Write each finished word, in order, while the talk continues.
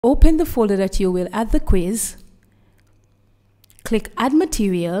Open the folder that you will add the quiz. Click Add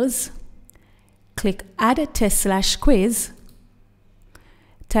Materials. Click Add Test/Quiz.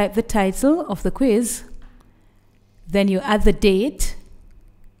 Type the title of the quiz. Then you add the date,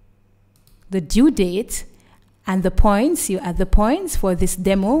 the due date, and the points. You add the points. For this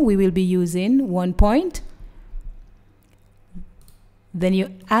demo, we will be using 1 point. Then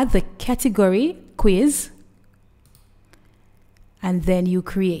you add the category quiz, and then you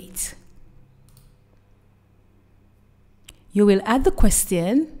create. You will add the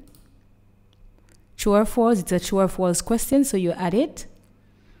question. True or false, it's a true or false question, so you add it.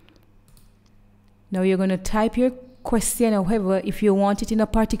 Now you're going to type your question. However, if you want it in a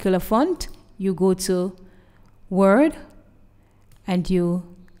particular font, you go to Word and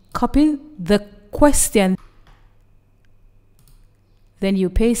you copy the question. Then you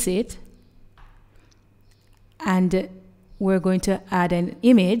paste it, and we're going to add an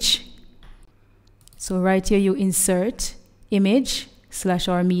image. So right here you insert image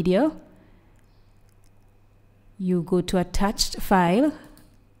 /or media. You go to attached file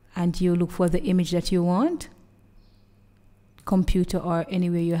and you look for the image that you want, computer or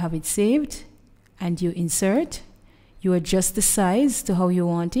anywhere you have it saved, and you insert. You adjust the size to how you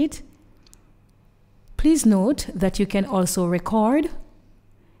want it. Please note that you can also record.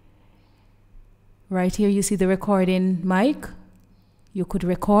 Right here you see the recording mic. You could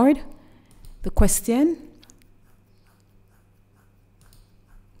record the question.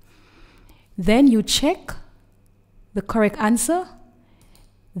 Then you check the correct answer.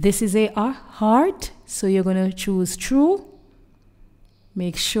 This is a heart, so you're going to choose true.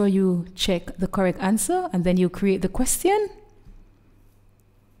 Make sure you check the correct answer, and then you create the question.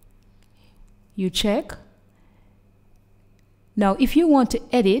 You check. Now if you want to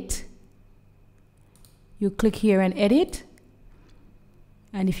edit, you click here and edit.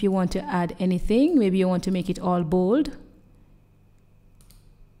 And if you want to add anything, maybe you want to make it all bold,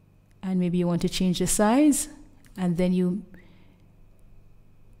 and maybe you want to change the size, and then you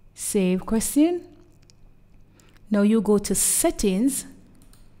save question. Now you go to settings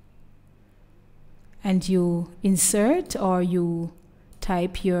and you insert, or you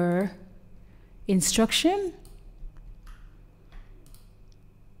type your instruction.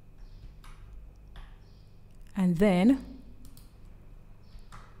 And then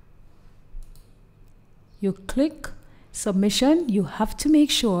you click submission. You have to make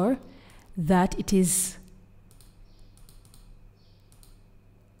sure that it is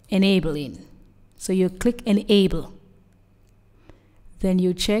enabling. So you click enable. Then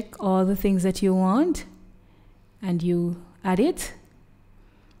you check all the things that you want and you add it.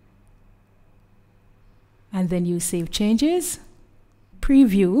 And then you save changes,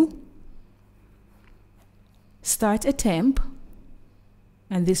 preview, start attempt,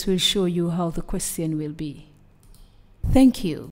 and this will show you how the question will be. Thank you.